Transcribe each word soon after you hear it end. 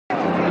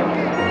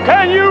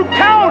Can you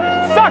count,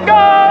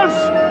 suckers?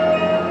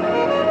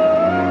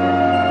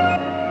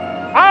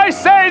 I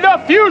say the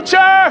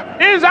future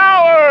is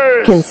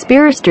ours.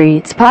 Conspiracy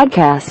Streets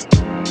Podcast.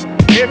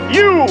 If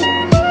you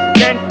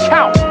can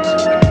count.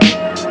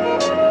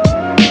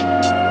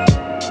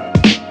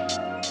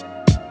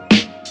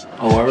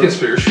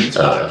 Conspiracy Streets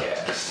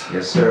Podcast.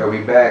 Yes, sir.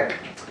 We back.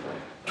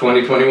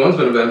 2021's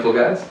been eventful,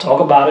 guys. Talk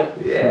about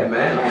it. Yeah,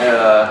 man.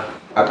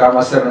 I got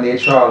my 7-day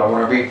trial. I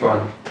want a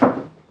refund.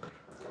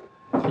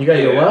 You got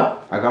your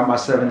what? I got my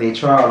 7-day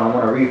trial. I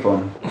want a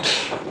refund.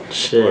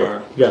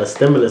 Shit. You got a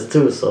stimulus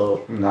too,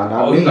 so. Nah,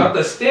 not Oh, me. you got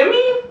the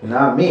stimmy?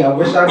 Not me. I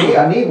wish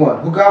I need one.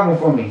 Who got one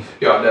for me?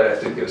 Yo, I dead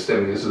ass did get a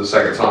stimmy. This is the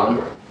second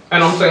time.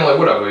 And I'm saying, like,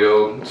 whatever,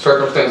 yo.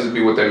 Circumstances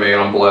be what they may,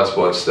 and I'm blessed,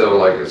 but still,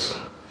 like, it's.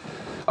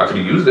 I could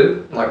have used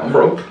it. Like, I'm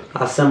broke.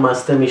 I sent my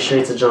stimmy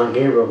straight to John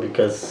Gabriel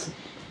because.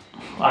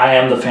 I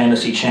am the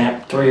fantasy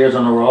champ 3 years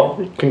in a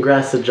row.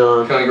 Congrats to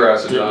John.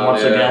 Congrats to John.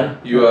 Once again.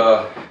 You,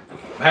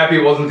 happy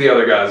it wasn't the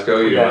other guys. Go,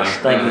 you. Yes,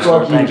 thank you,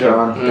 Fuck sir. you, Thank you.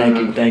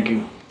 John. Thank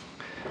you.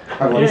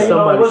 I want Yeah,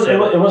 some-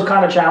 it was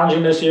kind of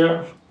challenging this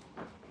year.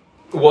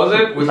 Was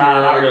it? With Nah,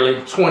 your, not like, really.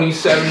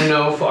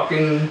 27-0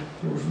 fucking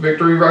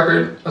victory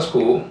record? That's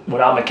cool.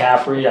 Without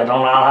McCaffrey, I don't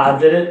know how I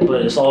did it,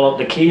 but it's all up.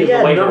 The key He is the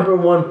had waiver. number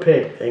one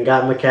pick and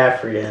got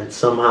McCaffrey, and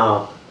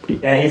somehow.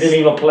 And he didn't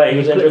even play. He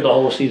was injured the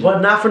whole season.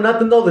 But not for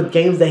nothing though. The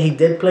games that he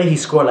did play, he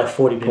scored like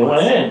 40 He went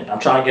points. in. I'm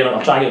trying to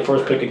get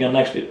first pick again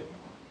next year.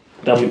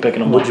 Definitely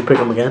picking him Would up. you pick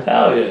him again?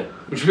 Hell yeah.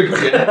 Would you pick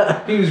him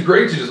again? He was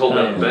great to just hold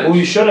down the Who bench.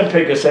 you shouldn't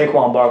pick is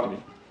Saquon Barkley.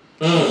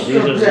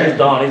 He's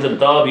done. He's a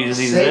dub. He's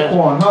in.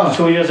 Saquon, huh?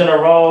 2 years in a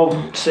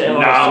row. Sitting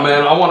Nah, on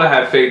man, I want to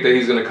have faith that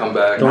he's going to come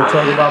back. Don't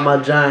talk about my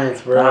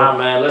Giants, bro. Nah,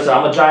 man. Listen,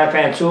 I'm a Giant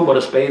fan too, but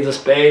a spade's a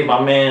spade.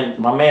 My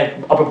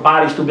man, upper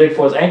body's too big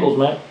for his ankles,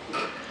 man.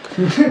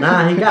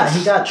 Nah, he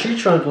got tree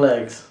trunk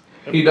legs.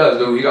 He does,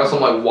 dude. He got some,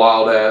 like,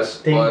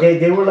 wild-ass. They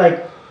were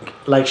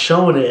like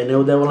showing it, and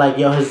they were like,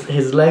 yo,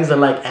 his legs are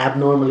like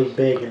abnormally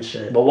big and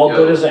shit. But what Yo.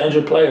 good is an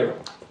injured player?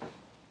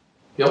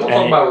 Yeah, I'm going to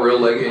talk about real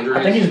leg injuries.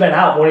 I think he's been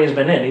out more than he's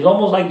been in. He's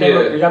almost like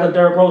he got the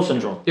Derrick Rose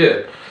syndrome.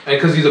 Yeah, and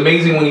because he's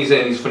amazing when he's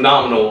in. He's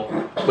phenomenal.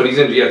 But he's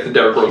in, he has the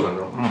Derrick Rose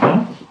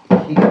syndrome.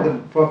 He got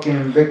the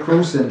fucking Vic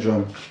Cruz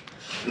syndrome.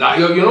 Nah,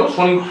 you know what's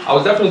funny? I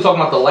was definitely talking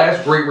about the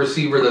last great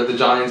receiver that the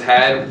Giants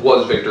had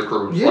was Victor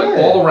Cruz. Yeah. Like,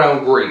 all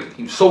around great.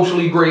 He was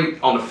socially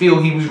great. On the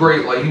field, he was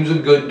great. Like, he was a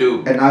good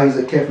dude. And now he's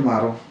a KIF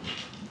model.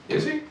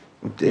 Is he?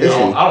 Is I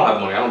he? don't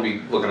have money. I don't be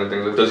looking at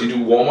things. Does he do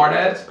Walmart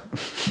ads?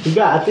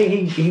 I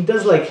think he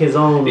does like his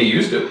own He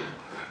used to.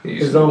 He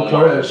used his to do own Walmart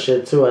clothing ads.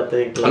 shit too. I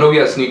think. I know he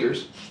has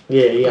sneakers.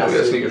 Yeah, He had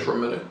yeah. sneakers for a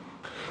minute.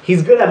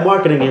 He's good at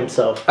marketing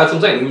himself. That's what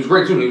I'm saying. He was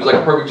great too. He was like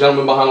a perfect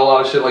gentleman behind a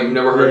lot of shit. Like, you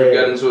never heard him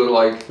Yeah. get into it.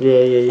 Like,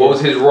 Yeah. what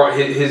was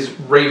his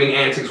raving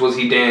antics? Was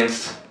he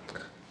danced?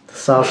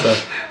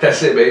 Salsa.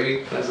 That's it,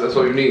 baby. That's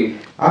what you need.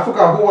 I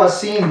forgot who I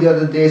seen the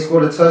other day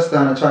scored a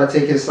touchdown and tried to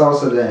take his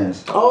salsa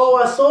dance. Oh,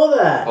 I saw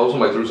that. Oh,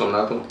 somebody threw something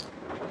at them.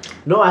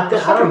 No, I think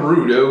That's I fucking don't.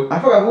 rude, dude. I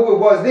forgot who it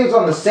was. They was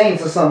on the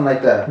Saints or something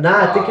like that.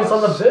 Nah, I think it's on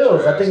the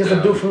Bills. I think it's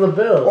a dude from the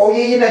Bills. Oh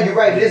yeah, you're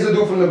right. It is a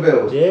dude from the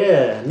Bills.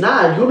 Yeah.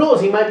 Nah, who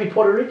knows? He might be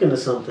Puerto Rican or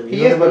something.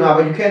 He is,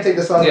 but you can't take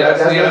the salsa. Yeah,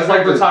 that's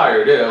like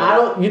retired. Yeah. I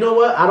don't. You know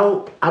what? I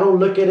don't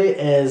look at it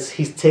as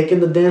he's taking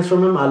the dance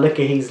from him. I look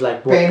at he's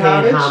like Paying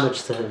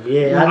homage? to him.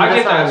 Yeah, I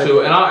get that's how that I too,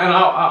 look and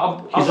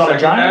I'll He's on a second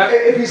Giant?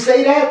 that. If you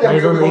say that, then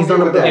He's on- we're he's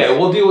gonna on deal the with that. Yeah,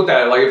 we'll deal with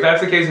that. Like, if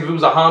that's the case, if it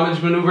was a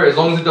homage maneuver, as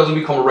long as it doesn't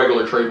become a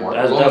regular trademark.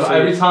 That's As long as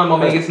definitely- every time my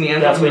man gets in the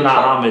end zone, Definitely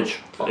not homage.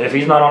 If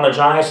he's not on the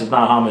Giants, it's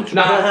not homage.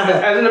 Nah,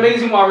 as an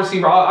amazing wide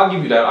receiver, I'll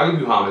give you that. I'll give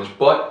you homage,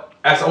 but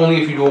that's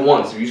only if you do it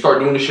once. If you start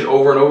doing this shit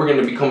over and over again,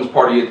 it becomes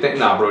part of your thing.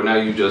 Nah, bro. Now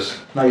you just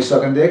Now you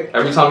sucking dick.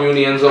 every time you're in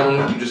the end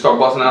zone, you just start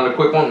busting out a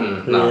quick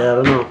one. Nah. Yeah, I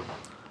don't know.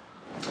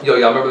 Yo,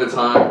 y'all remember the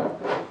time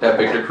that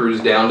Victor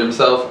Cruz downed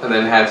himself and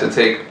then had to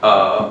take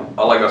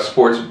a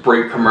sports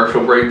break,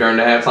 commercial break during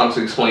the halftime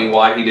to explain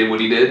why he did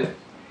what he did?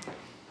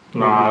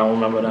 No, I don't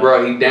remember that.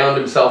 Bro, he downed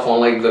himself on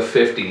like the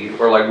 50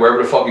 or like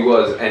wherever the fuck he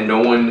was, and no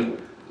one,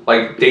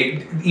 like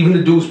even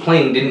the dudes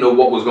playing didn't know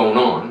what was going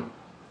on.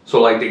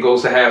 So like it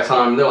goes to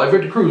halftime, and they're like,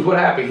 Victor Cruz, what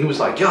happened? He was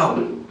like,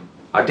 yo,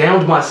 I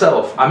downed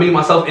myself. I made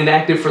myself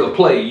inactive for the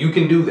play. You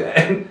can do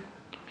that.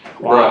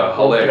 Bruh,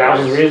 hilarious. That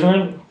was his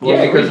reasoning? What Yeah,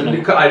 was his because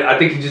reasoning? I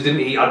think he just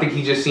didn't. I think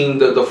he just seen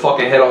the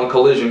fucking head-on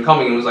collision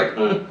coming and was like,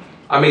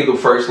 I made the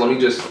first. Let me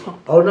just.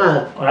 Oh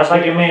no. Well, that's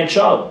like your man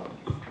Chubb.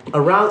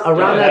 Around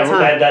that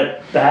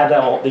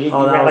time. He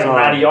Oh, that ran was like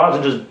hard. 90 yards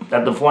and just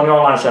at the 1-yard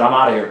line said, I'm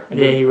out of here. And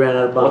Yeah, then- he ran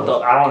out of What bounds. the?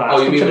 I don't know.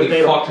 Oh, you mean when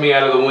he fucked me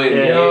out of the win?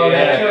 Yeah,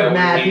 that killed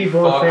mad when he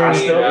people and fucked fans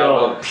me still,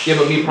 out. Yeah,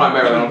 but me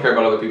primarily. I don't care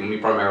about other people. Me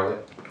primarily.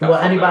 Well,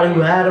 anybody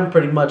who had him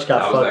pretty much got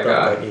That was fucked that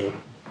up guy. that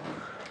game.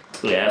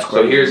 Yeah, that's So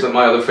crazy. here's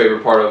my other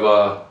favorite part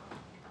of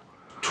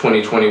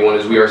 2021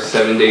 is we are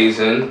 7 days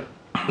in.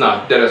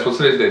 Nah, deadass. What's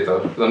today's date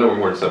though? 'Cause I know we're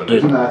more than 7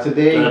 days. Nah,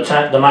 today, The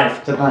 10th, the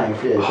 9th. the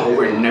 9th, yeah. Oh,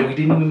 we didn't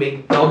even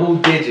make double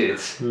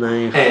digits.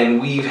 Nice.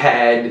 And we've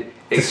had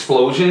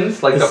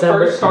explosions. Like December,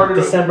 the first started.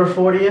 December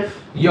 40th,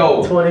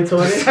 Yo,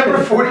 2020. December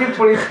 40th,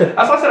 20.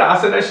 That's what I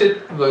said that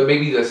shit. Like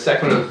maybe the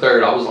second or the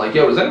third. I was like,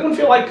 yo, does anyone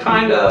feel like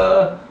kind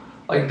of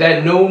like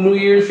that no New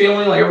Year's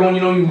feeling? Like everyone,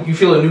 you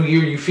feel a new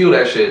year, you feel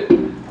that shit.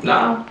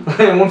 Nah,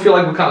 everyone feel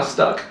like we're kind of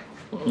stuck.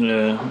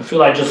 Yeah, I feel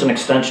like just an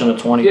extension of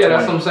 2020. Yeah,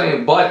 that's what I'm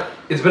saying. But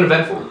it's been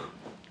eventful.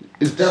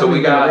 It's definitely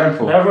we got-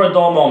 eventful. Never a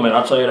dull moment,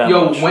 I'll tell you that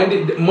Yo, much.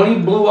 when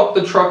he blew up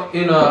the truck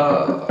in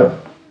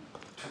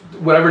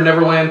whatever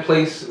Neverland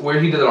place where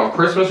he did it on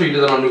Christmas or he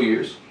did it on New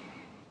Year's?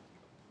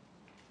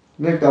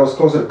 Maybe that was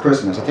closer to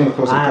Christmas. I think it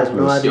was closer I to have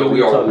no Christmas. idea. Yo,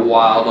 we are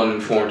wild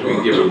uninformed to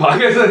be given a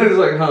podcast. It's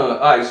like, huh?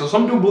 Alright, so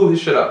some dude blew his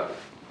shit up.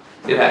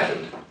 It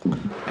happened.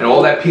 And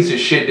all that piece of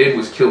shit did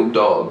was kill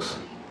dogs.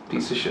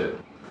 Piece of shit.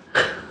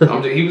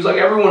 He was like,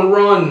 everyone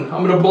run.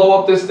 I'm gonna blow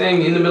up this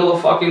thing in the middle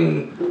of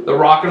fucking the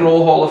Rock and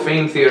Roll Hall of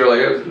Fame theater.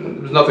 Like,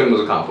 nothing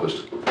was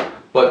accomplished.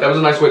 But that was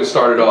a nice way to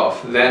start it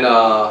off. Then,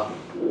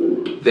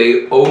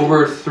 they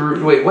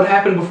overthrew... Wait, what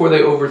happened before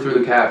they overthrew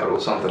the Capitol?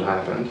 Something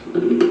happened.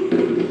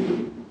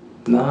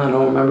 Nah, I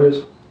don't remember.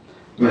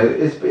 Man,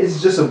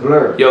 it's just a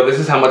blur. Yo, this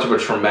is how much of a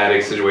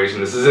traumatic situation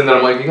this is in that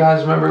I'm like, you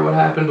guys remember what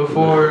happened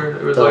before?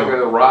 It was like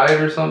a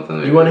riot or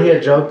something? You want to hear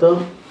a joke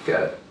though?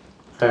 Okay.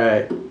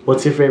 Alright.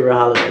 What's your favorite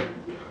holiday?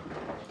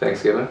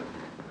 Thanksgiving.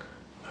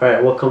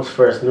 Alright, what comes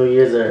first? New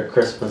Year's or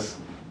Christmas?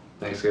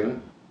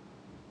 Thanksgiving.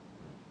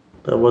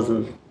 That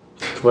wasn't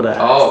what I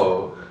asked.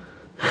 Oh.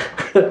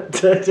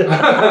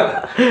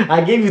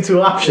 I gave you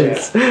two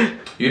options.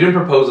 You didn't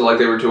propose it like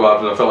they were two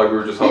options. I felt like we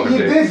were just talking He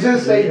dicks. did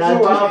just say two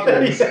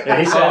options. Yeah,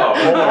 he said,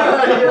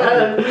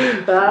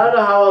 I don't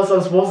know how else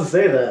I'm supposed to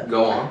say that.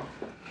 Go on.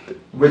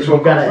 Which You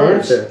one gotta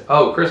comes first? answer.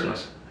 Oh,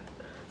 Christmas.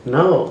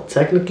 No,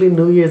 technically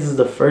New Year's is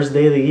the first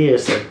day of the year,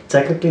 so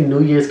technically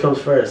New Year's comes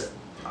first.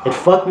 It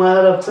fucked my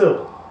head up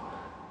too.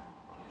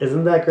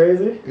 Isn't that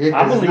crazy? Yeah,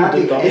 I 'cause it's believe not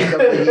it, the end of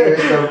the year,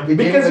 it's the beginning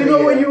Because of you the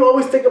know when year. you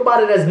always think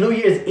about it as New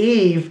Year's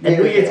Eve, and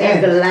Yeah, New Year's it Eve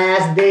is the ends.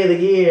 last day of the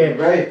year.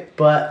 Right.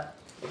 But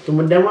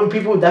then when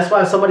people, that's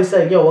why somebody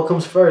said, "Yo, what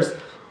comes first,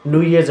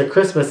 New Year's or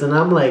Christmas?" And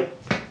I'm like,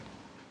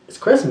 it's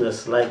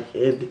Christmas.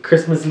 Like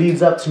Christmas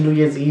leads up to New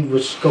Year's Eve,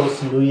 which goes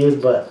to New Year's,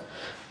 but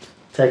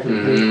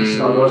technically, It's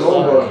not what's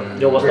over.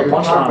 yo, what's the Bring it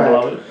punchline, back.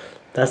 beloved?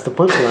 that's the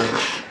punchline.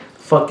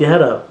 Fuck your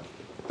head up.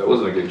 That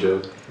wasn't a good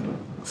joke.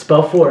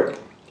 Spell fort.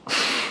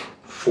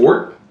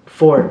 Fort?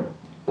 Fort.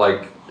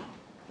 Like,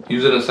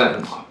 use it in a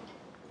sentence.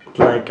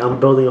 Like I'm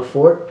building a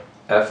fort.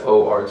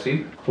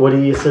 F-O-R-T. What do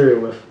you assert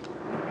it with?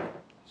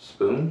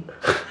 Spoon.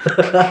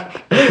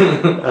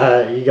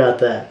 Alright, you got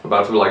that.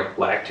 About to be like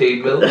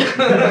lactate milk.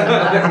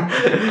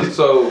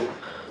 so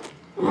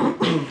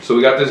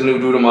we got this new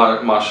dude in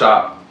my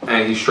shop,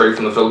 and he's straight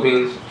from the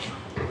Philippines.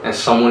 And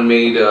someone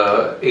made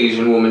a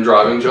Asian woman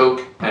driving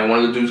joke, and one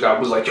of the dudes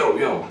was like,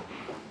 yo,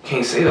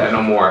 can't say that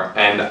no more.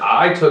 And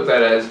I took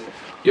that as,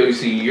 yo, you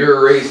see,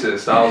 you're a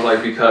racist. I was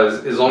like,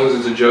 because as long as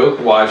it's a joke,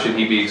 why should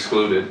he be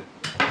excluded?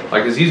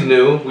 Like, because he's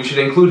new, we should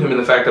include him in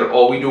the fact that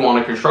all we do on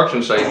a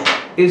construction site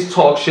is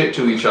talk shit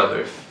to each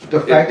other.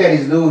 The fact that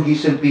he's new, he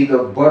should be the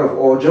butt of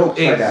all jokes.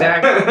 Like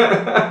that.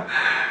 Exactly.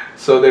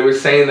 So they were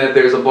saying that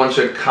there's a bunch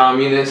of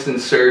communist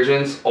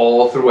insurgents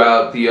all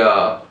throughout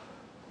the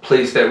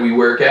place that we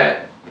work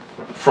at,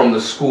 from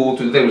the school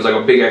to the thing. It was like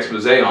a big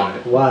expose on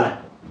it. Why?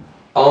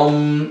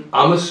 I'm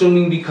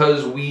assuming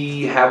because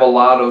we have a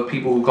lot of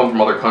people who come from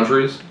other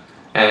countries,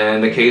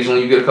 and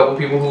occasionally you get a couple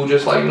people who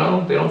just like,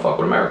 they don't fuck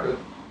with America.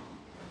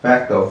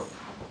 Fact though.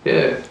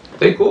 Yeah,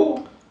 they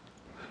cool.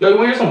 Yo, you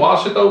wanna hear some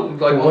wild shit though?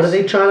 Like, What are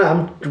they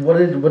trying to? What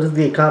is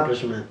the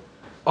accomplishment?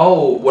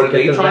 Oh, what are To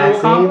get they the trying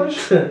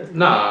vaccine? to accomplish?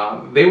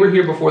 Nah, they were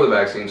here before the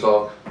vaccine,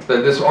 so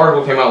this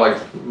article came out like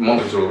a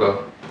month or so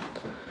ago.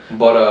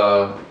 But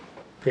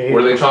what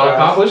are they trying to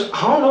accomplish?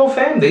 I don't know,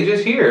 fam. They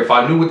just here. If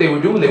I knew what they were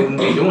doing, they wouldn't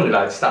be doing it.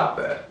 I'd stop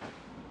that.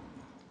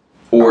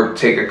 Or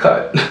take a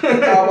cut.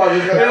 How about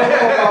you?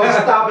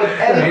 Stop it.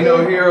 Ain't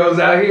no heroes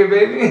out here,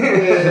 baby.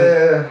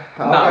 Yeah.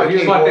 Nah,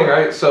 here's my thing,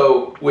 right?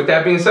 So, with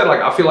that being said, like,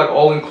 I feel like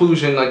all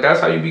inclusion, like, that's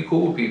how you be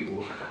cool with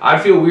people.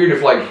 I'd feel weird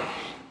if, like,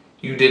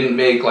 you didn't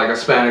make, like, a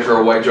Spanish or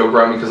a white joke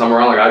around me because I'm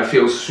around. Like, I'd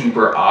feel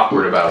super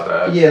awkward about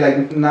that. Yeah,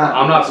 like not.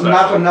 I'm not special.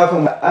 Not for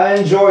nothing. I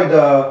enjoyed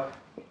the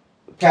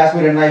pass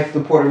me the knife, the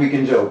Puerto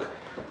Rican joke.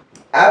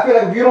 I feel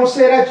like if you don't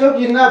say that joke,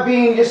 you're not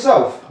being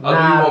yourself. I'll do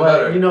Nah, one but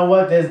better. you know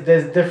what?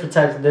 There's different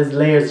types. There's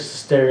layers of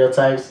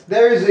stereotypes.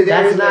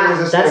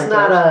 That's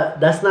not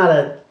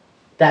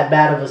that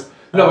bad of a.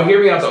 No, but hear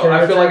me out though. I feel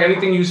like stereotype.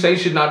 anything you say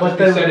should not But just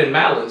be then- said in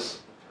malice.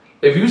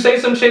 If you say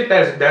some shit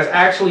that's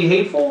actually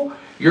hateful,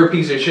 you're a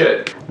piece of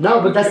shit. No,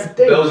 but that's the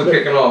thing. Bills are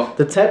kicking off.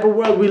 The type of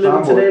world we live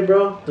in today,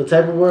 bro. The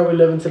type of world we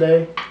live in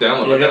today.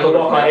 Download You it. have to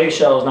walk on Download it.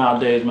 eggshells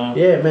nowadays, man.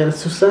 Yeah, man,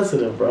 it's too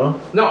sensitive, bro.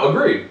 No,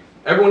 agreed.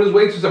 Everyone is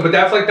way too sensitive, but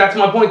that's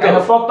my point And the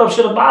though. fucked up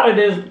shit about it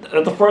is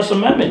the First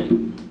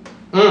Amendment.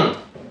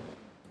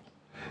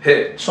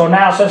 Hit. So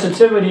now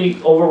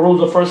sensitivity overrules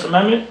the First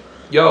Amendment?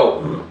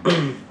 Yo,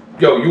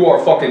 you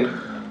are fucking.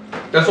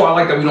 That's why I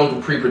like that we don't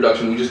do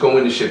pre-production. We just go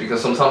into shit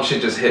because sometimes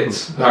shit just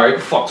hits. All right,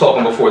 fuck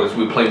talking before this.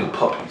 We were playing with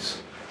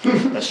puppies.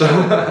 That's true.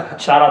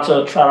 Shout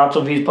out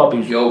to these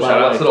puppies. Yo,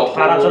 shout out to the whole.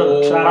 Shout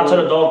out to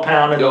the dog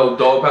pound. And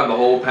dog pound, the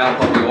whole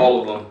pound puppy,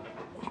 all of them.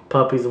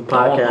 Puppies and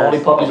all the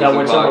podcasts. puppies that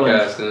wear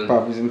Timberlands. podcasting.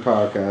 Puppies and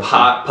podcasting.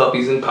 Hot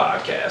puppies and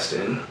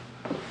podcasting.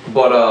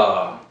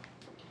 But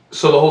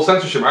so the whole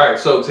censorship. All right,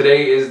 so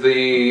today is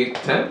the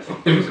 10th,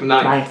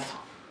 9th.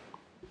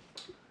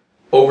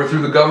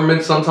 Overthrew the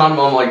government sometime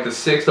on like the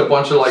 6th. A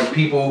bunch of like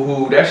people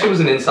who that shit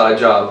was an inside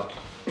job.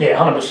 Yeah,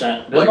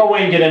 100%. There's no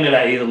way you get into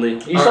that easily.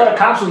 You saw the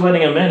cops was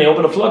letting him in. They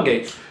opened the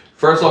floodgates.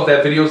 First off,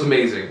 that video is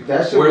amazing.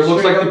 That shit where was it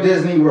looks straight like up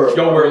Disney World.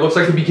 Yo, where it looks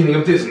like the beginning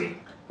of Disney.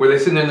 Where they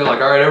sitting there and they're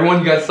like, all right, everyone,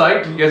 you got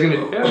psyched? You guys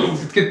gonna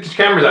let's get your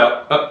cameras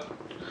out.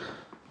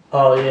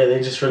 Oh yeah, they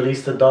just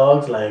released the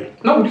dogs.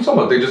 Like No, what are you talking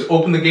about? They just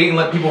open the gate and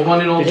let people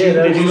run in on.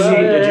 Did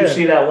you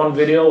see that one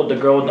video with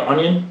the girl with the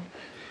onion?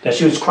 That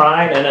she was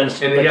crying and then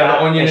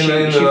the onion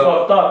she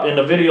fucked up in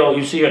the video.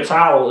 You see her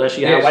towel that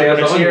she had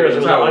wiping her tears.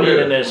 There was an onion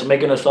in there, so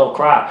making herself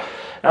cry.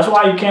 That's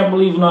why you can't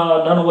believe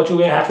none of what you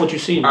hear, half what you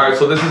see. All right,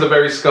 so this is a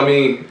very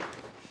scummy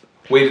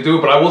way to do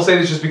it, but I will say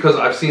this just because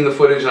I've seen the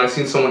footage and I've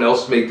seen someone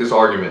else make this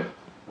argument.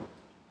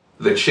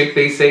 The chick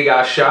they say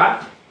got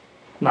shot,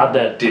 not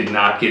dead, did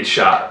not get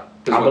shot.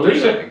 Is I what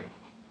believe they're it. saying.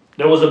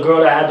 There was a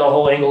girl that had the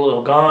whole angle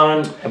of a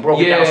gun and broke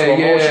it down slow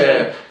motion.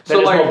 Then So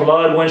there's like, no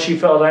blood when she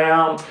fell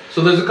down.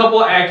 So there's a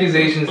couple of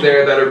accusations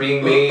there that are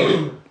being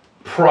made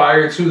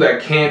prior to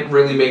that can't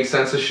really make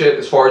sense of shit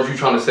as far as you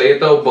trying to say it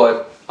though,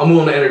 but I'm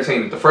willing to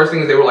entertain it. The first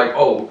thing is they were like,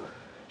 oh,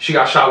 she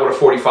got shot with a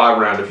 45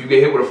 round. If you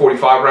get hit with a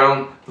 45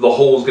 round, the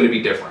hole's gonna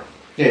be different.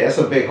 Yeah, that's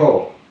a big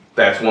hole.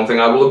 That's one thing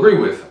I will agree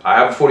with. I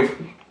have a 40.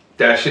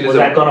 That shit is. Was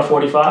that gun a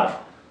 45?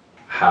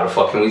 How the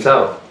fuck can we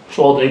tell?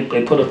 So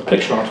they put a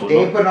picture onto it. They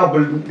ain't put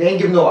no, they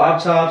ain't give no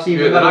autopsy.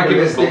 Yeah, they're not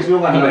giving ballistics. We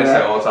don't want none of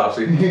that.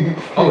 autopsy.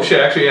 Oh shit,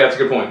 actually, yeah, that's a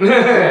good point. Autopsy.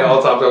 I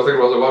was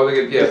thinking, I was like, why would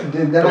they get? Yeah.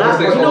 They're not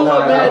Ballistics, You know all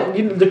what, that.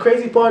 man? The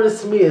crazy part is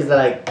to me is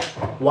like,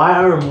 why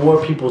aren't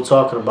more people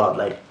talking about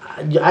like?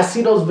 I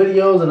see those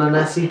videos and then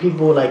I see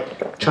people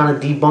like trying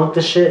to debunk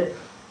the shit.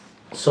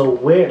 So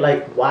where,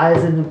 like, why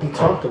isn't it being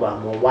talked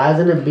about more? Why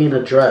isn't it being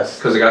addressed?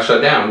 Because it got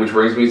shut down, which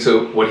brings me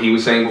to what he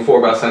was saying before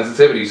about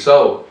sensitivity.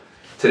 So,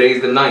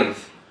 today's the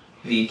 9th.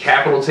 The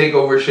Capitol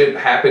takeover shit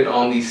happened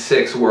on the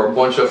 6th, where a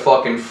bunch of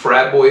fucking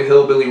frat boy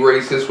hillbilly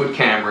racists with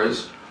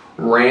cameras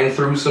ran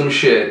through some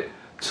shit,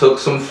 took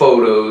some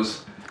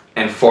photos,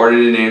 and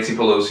farted in Nancy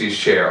Pelosi's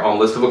chair. On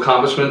list of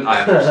accomplishment,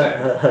 I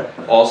understand.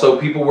 Also,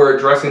 people were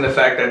addressing the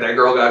fact that that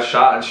girl got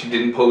shot and she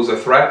didn't pose a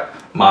threat.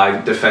 My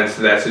defense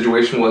to that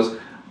situation was,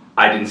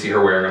 I didn't see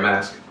her wearing a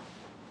mask.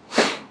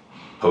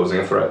 Posing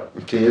a threat.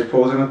 She is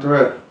posing a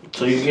threat.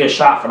 So you can get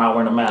shot for not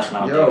wearing a mask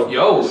now.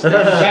 Yo, she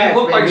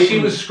looked like she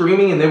was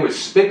screaming and there was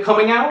spit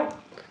coming out.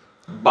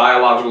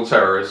 Biological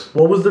terrorist.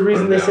 What was the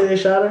reason they say they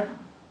shot her?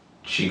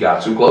 She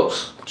got too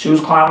close. She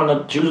was the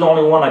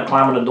only one that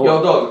climbing the door.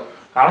 Yo, dog.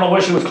 I don't know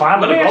where she was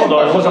climbing Let me to ask go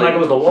you a though. It wasn't like it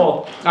was the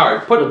wall.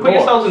 Alright, put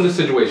yourselves in this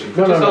situation.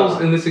 Put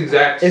yourselves in this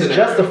exact It's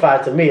scenario.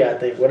 justified to me, I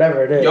think,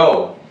 whatever it is.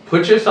 Yo,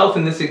 put yourself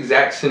in this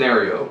exact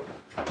scenario.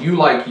 You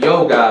like,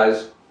 yo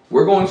guys,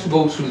 we're going to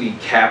go to the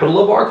capital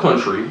of our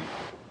country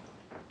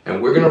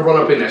and we're gonna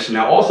run up in that shit.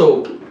 Now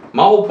also,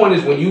 my whole point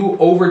is when you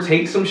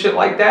overtake some shit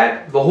like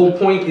that, the whole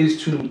point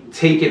is to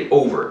take it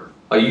over.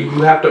 Like you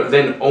have to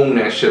then own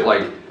that shit.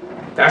 Like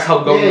that's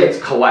how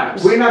governments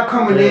collapse. We're not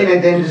coming in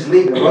and then just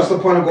leaving. What's the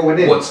point of going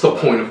in? What's the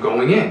point of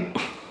going in?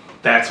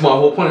 That's my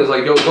whole point. Is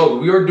like, yo,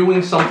 we are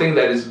doing something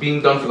that is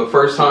being done for the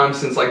first time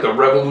since like the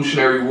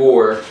Revolutionary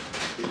War.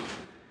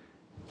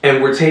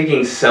 And we're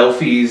taking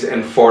selfies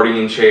and farting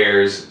in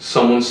chairs.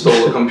 Someone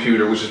stole a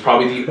computer, which is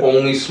probably the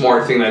only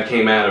smart thing that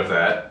came out of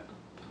that.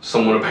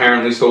 Someone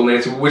apparently stole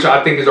Nancy, which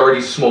I think is already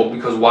smoke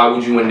because why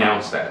would you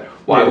announce that?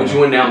 Why would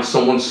you announce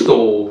someone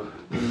stole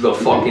the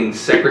fucking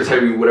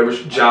secretary, whatever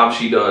job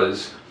she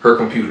does, her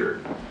computer?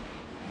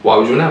 Why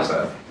would you announce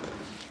that?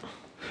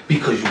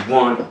 Because you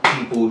want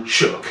people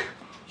shook.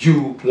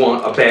 You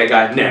want a bad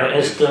guy narrative.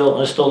 It's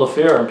still the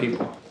fear in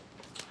people.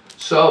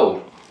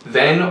 So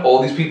then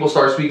all these people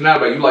start speaking out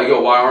about it. You like,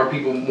 yo, why aren't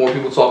more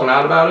people talking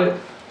out about it?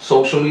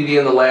 Social media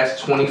in the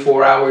last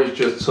 24 hours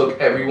just took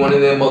everyone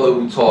and their mother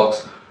who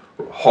talks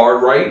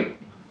hard right,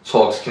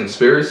 talks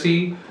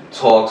conspiracy,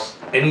 talks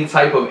any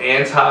type of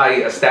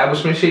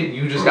anti-establishment shit.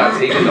 You just got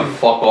taken the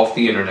fuck off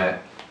the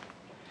internet.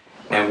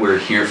 And we're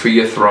here for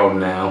your throne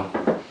now.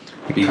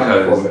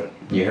 Because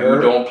you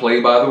don't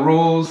play by the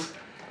rules.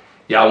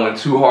 Y'all went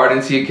too hard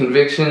into your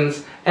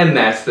convictions. And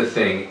that's the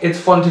thing. It's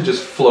fun to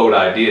just float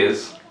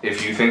ideas.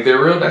 If you think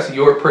they're real, that's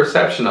your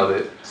perception of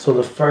it. So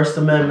the First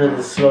Amendment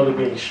is slowly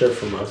being stripped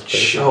from us. Basically.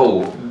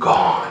 Show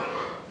gone.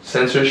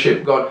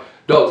 Censorship gone.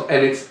 Dogs.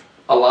 And it's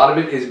a lot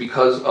of it is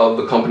because of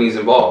the companies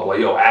involved. Like,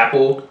 yo,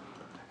 Apple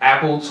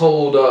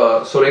told,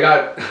 so they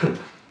got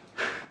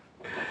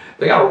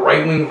they got a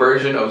right-wing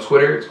version of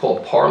Twitter. It's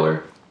called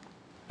Parler.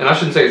 And I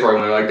shouldn't say it's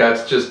right-wing, like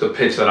that's just the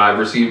pitch that I've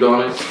received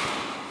on it.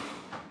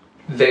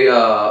 They,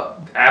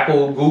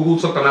 Google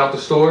took them out the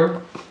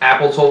store.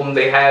 Apple told them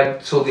they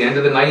had till the end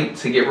of the night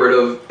to get rid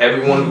of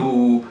everyone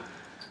who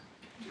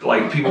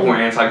like people who are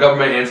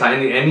anti-government,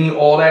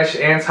 all that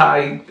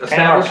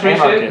anti-establishment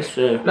anarchists,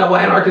 shit. yeah. No, well,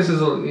 anarchists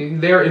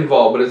they're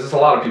involved, but it's just a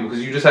lot of people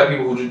because you just have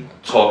people who just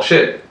talk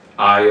shit,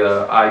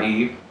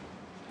 i.e.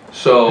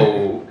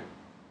 So,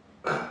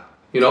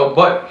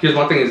 but here's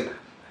my thing is,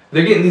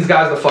 they're getting these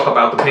guys the fuck up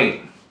out the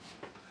paint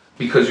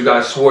because you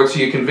guys swore to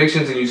your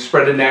convictions and you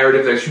spread a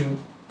narrative that you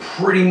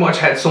pretty much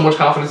had so much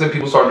confidence in,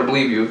 people started to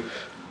believe you.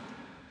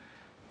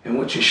 And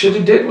what you should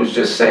have did was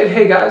just say,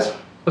 hey guys,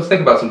 let's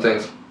think about some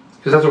things.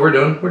 Because that's what we're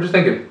doing. We're just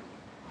thinking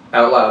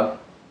out loud.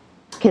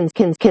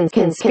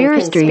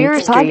 Conspiracy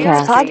Streets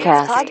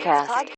Podcast.